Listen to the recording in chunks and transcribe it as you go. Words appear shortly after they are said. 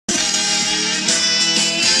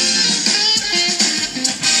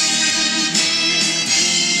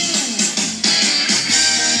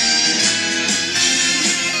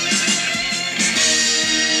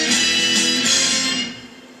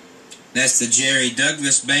That's the Jerry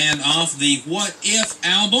Douglas Band off the What If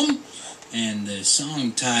album. And the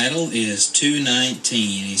song title is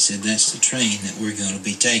 219. He said that's the train that we're going to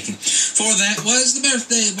be taking. For that was the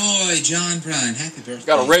birthday boy, John Prine. Happy birthday.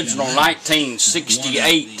 Got original John.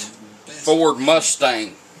 1968 Ford Mustang.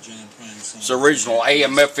 It's the original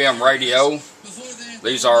AM FM radio.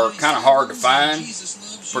 These are kind of hard to find.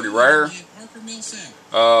 Pretty rare.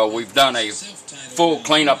 We've done a full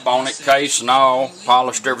cleanup on it, case and all,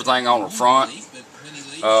 polished everything on the front.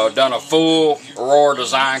 Done a full Aurora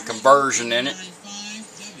Design conversion in it.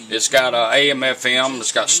 It's got AM FM,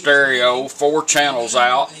 it's got stereo, 4 channels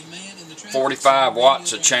out, 45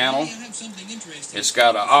 watts a channel. It's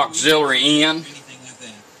got an auxiliary in,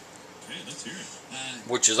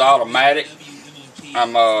 which is automatic.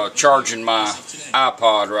 I'm charging my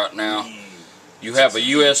iPod right now. You have a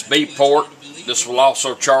USB port. This will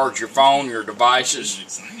also charge your phone, your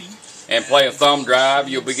devices, and play a thumb drive.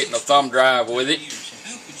 You'll be getting a thumb drive with it.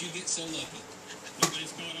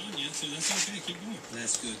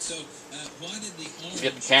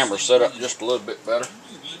 Get the camera set up just a little bit better.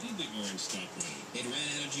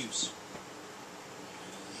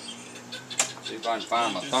 See if I can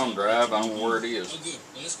find my thumb drive. I don't know where it is.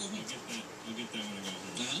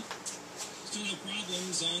 Still no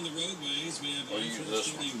problems on the roadways. We have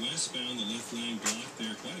unfortunately westbound, the left lane blocked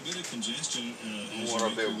there. Quite a bit of congestion as you make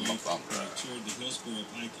your way toward the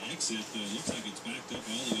Hillsborough Pike exit. Looks like it's backed up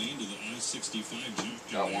all the way into the I-65 jump.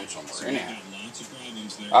 Got one somewhere in here. Got lots of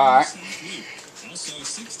problems there. All right. Also,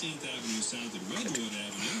 16th Avenue south at Redwood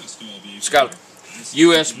Avenue must all be. It's got a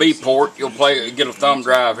USB port. You'll get a thumb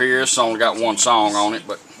drive here. It's only got one song on it,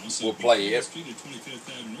 but we'll play it.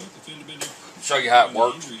 Show you how it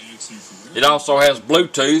works. It also has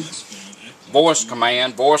Bluetooth, voice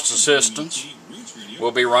command, voice assistance.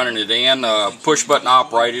 We'll be running it in push button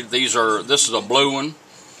operated. This is a blue one.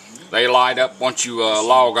 They light up once you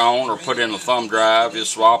log on or put in a thumb drive.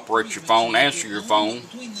 This will operate your phone, answer your phone.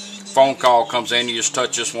 Phone call comes in, you just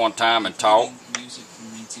touch this one time and talk.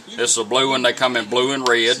 This is a blue one. They come in blue and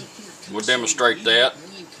red. We'll demonstrate that. I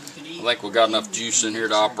think we've got enough juice in here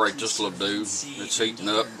to operate this little dude. It's heating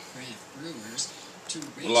up.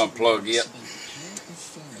 We'll unplug it.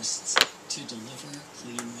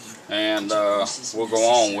 And we'll go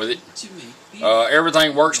on with it.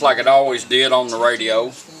 Everything works like it always did on the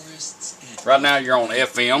radio. Right now you're on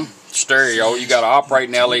FM, stereo. You got an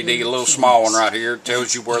operating LED, a little small one right here. It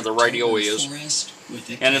tells you where the radio is.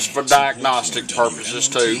 And it's for diagnostic purposes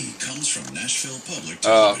too.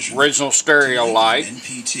 Original stereo light.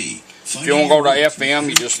 If you want to go to FM,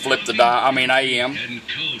 you just flip the AM.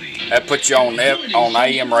 That puts you on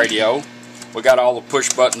AM radio. We got all the push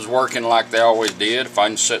buttons working like they always did. If I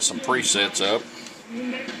can set some presets up.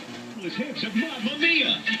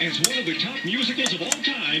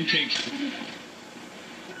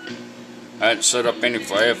 I hadn't set up any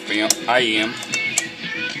for FM, AM.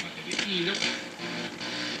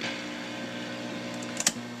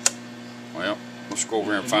 Well, let's go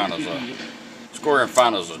over here and find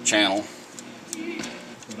us a channel.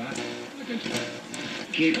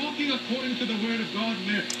 Walking according to the word of God,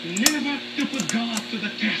 never to put God to the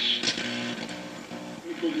test.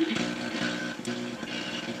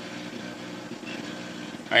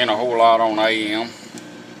 Ain't a whole lot on AM.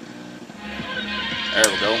 There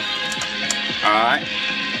we go. Alright.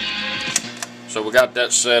 So we got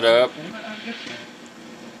that set up.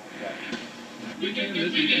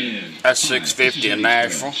 That's 650 in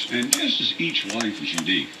Nashville. And just as each life is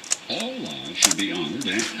unique, all lives should be honored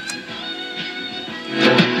and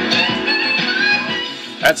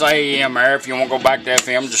that's AM there. If you want to go back to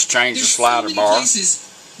FM, just change the slider bar.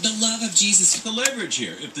 The love of Jesus is the leverage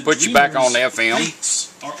here. If the put you back on the FM.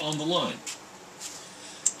 Are on the line.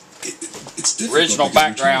 It's original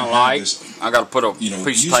background light. I got to put a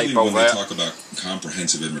piece of tape over that. When they talk about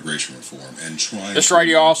comprehensive immigration reform and trying. This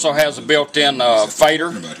radio also has a built-in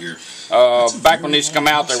fader. Back when these come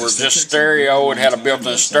out, they were just stereo. It had a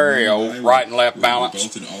built-in stereo, right and left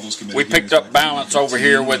balance. We picked up balance over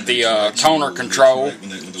here with the toner control.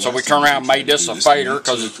 So we turned around and made this a fader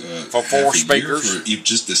because for 4 speakers. For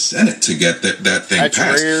just the Senate to get that thing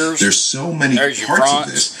passed. There's so many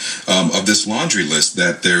parts of this laundry list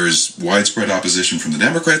that there's widespread opposition from the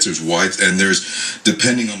Democrats. There's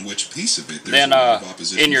depending on which piece of it. Then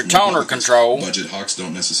in your toner control, budget hawks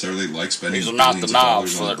don't necessarily like spending. These are not the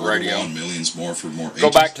knobs for that radio. Millions more for more go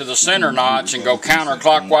back to the center notch and go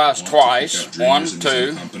counterclockwise twice. 1, 2.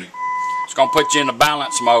 It's going to put you in the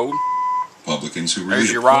balance mode. Republicans who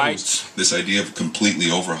really oppose this idea of completely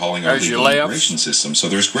overhauling our legal immigration system. So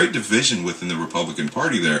there's great division within the Republican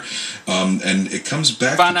Party there, and it comes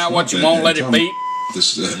back. Find out what you want, let it beep.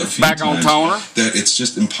 this a few back times, on toner. that it's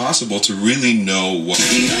just impossible to really know what.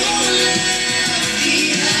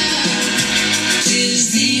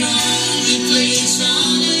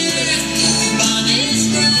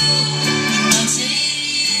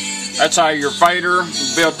 That's how your fader,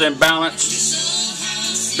 built-in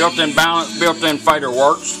balance, built-in fader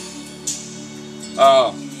works.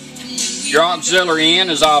 Your auxiliary in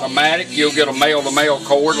is automatic. You'll get a male-to-male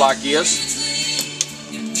cord like this.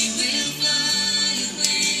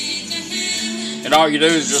 And all you do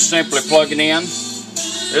is just simply plug it in.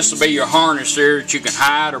 This will be your harness here that you can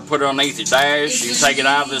hide or put underneath your dash. You can take it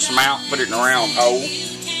out of this mount, put it in a round hole.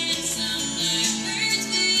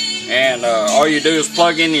 And all you do is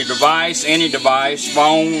plug in your device, any device,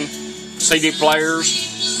 phone, CD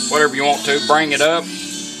players, whatever you want to. Bring it up.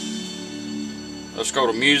 Let's go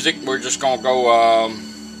to music. We're just going to go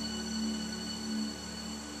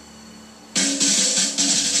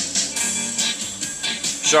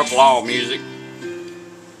shuffle all music.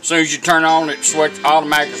 As soon as you turn on it,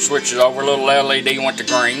 automatically switches over. A little LED went to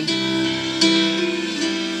green.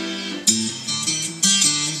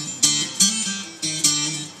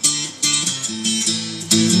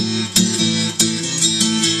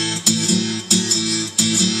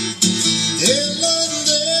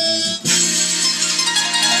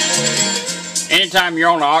 Anytime you're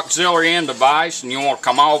on an auxiliary in device and you want to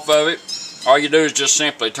come off of it, all you do is just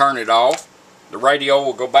simply turn it off. The radio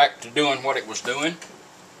will go back to doing what it was doing,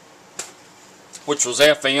 which was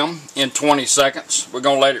FM, in 20 seconds. We're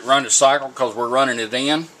going to let it run its cycle because we're running it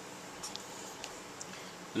in.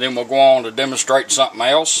 And then we'll go on to demonstrate something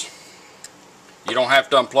else. You don't have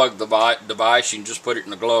to unplug the device. You can just put it in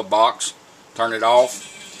the glove box, turn it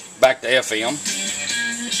off, back to FM.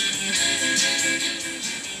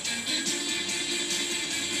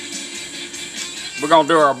 We're going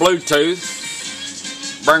to do our Bluetooth.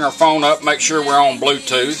 Bring our phone up, make sure we're on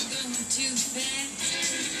Bluetooth.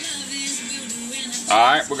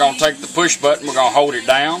 Alright, we're going to take the push button, we're going to hold it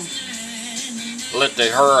down. Let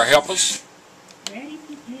her help us.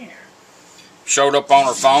 Showed up on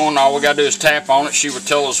her phone, all we got to do is tap on it, she will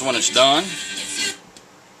tell us when it's done.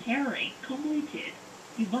 Harry, completed.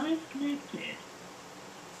 Device connected.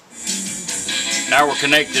 Now we're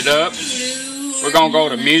connected up. We're going to go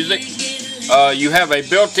to music. You have a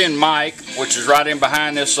built-in mic, which is right in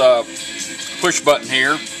behind this push button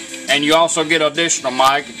here. And you also get additional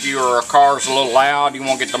mic if your car's a little loud, you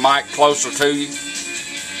want to get the mic closer to you.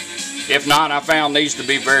 If not, I found these to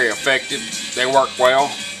be very effective. They work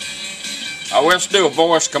well. Let's do a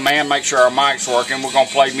voice command, make sure our mic's working. We're going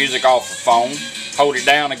to play music off the phone. Hold it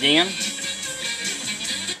down again.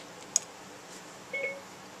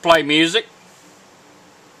 Play music.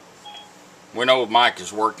 We know the mic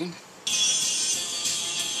is working.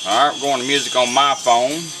 Alright, we're going to music on my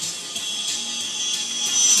phone.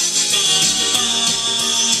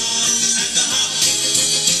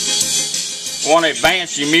 We want to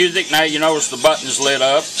advance your music. Now you notice the button's lit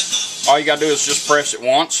up. All you got to do is just press it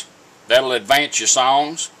once. That'll advance your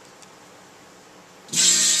songs.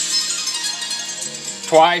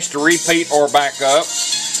 Twice to repeat or back up.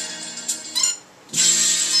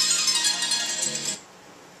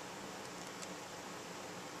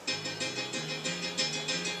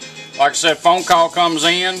 Like I said, phone call comes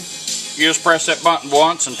in, you just press that button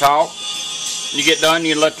once and talk. When you get done,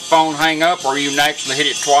 you let the phone hang up, or you can actually hit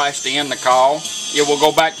it twice to end the call. It will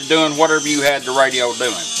go back to doing whatever you had the radio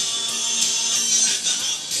doing.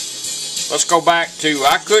 Let's go back to,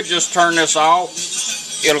 I could just turn this off.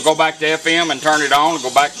 It'll go back to FM and turn it on and go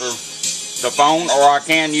back to the phone, or I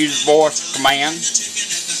can use voice command.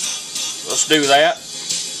 Let's do that.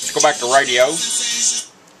 Let's go back to radio.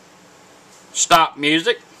 Stop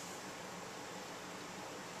music.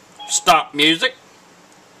 Stop music.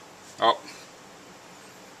 Oh,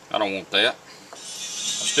 I don't want that.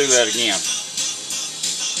 Let's do that again.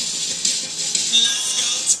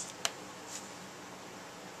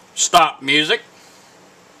 Stop music.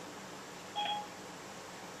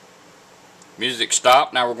 Music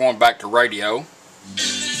stopped. Now we're going back to radio.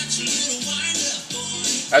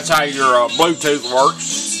 That's how your Bluetooth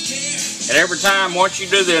works. And every time, once you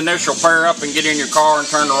do the initial pair up and get in your car and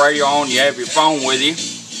turn the radio on, you have your phone with you.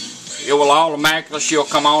 It will automatically, she'll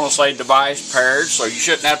come on and say device paired, so you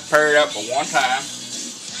shouldn't have to pair it up at one time.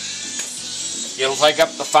 It'll take up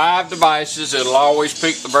to 5 devices. It'll always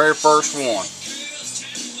pick the very first one.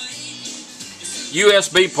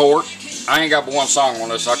 USB port. I ain't got but one song on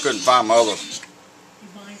this. I couldn't find my other.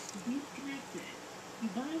 Device disconnected.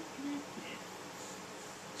 Device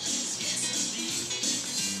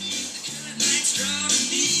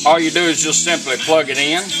connected. All you do is just simply plug it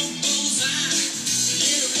in.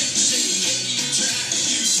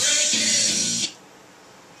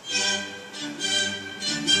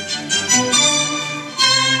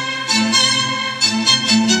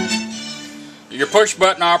 push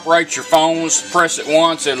button operates your phones. Press it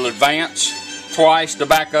once, it'll advance. Twice to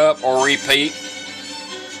back up or repeat.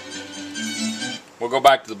 We'll go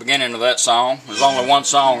back to the beginning of that song. There's only one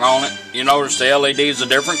song on it. You notice the LED is a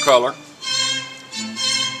different color.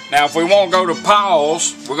 Now if we want to go to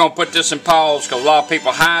pause, we're going to put this in pause because a lot of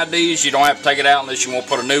people hide these. You don't have to take it out unless you want to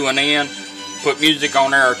put a new one in. Put music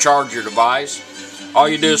on there or charge your device. All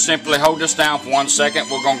you do is simply hold this down for 1 second.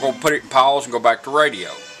 We're going to go put it in pause and go back to radio.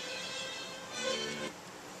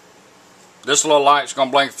 This little light's going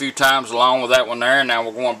to blink a few times along with that one there, and now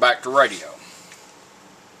we're going back to radio.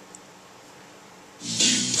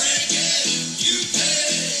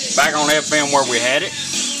 Back on FM where we had it.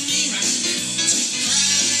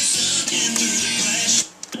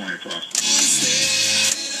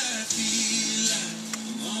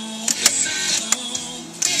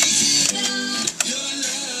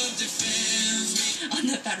 On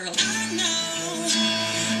the federal.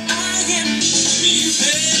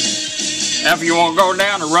 Now if you want to go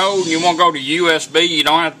down the road and you want to go to USB, you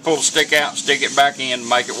don't have to pull the stick out and stick it back in to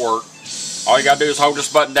make it work. All you got to do is hold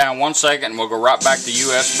this button down 1 second and we'll go right back to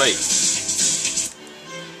USB.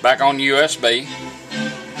 Back on USB.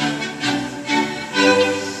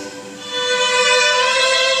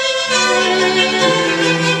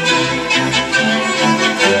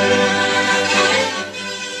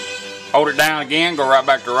 Hold it down again, go right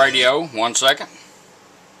back to radio, 1 second.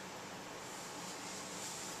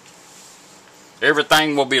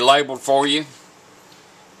 Everything will be labeled for you.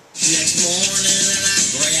 Next morning I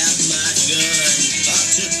grabbed my gun. I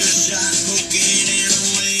took a shot, cocaine and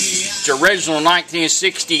away. It's your original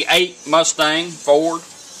 1968 Mustang Ford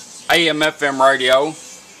AM/FM radio.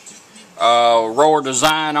 Aurora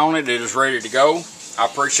Design on it. It is ready to go. I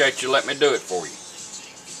appreciate you letting me do it for you.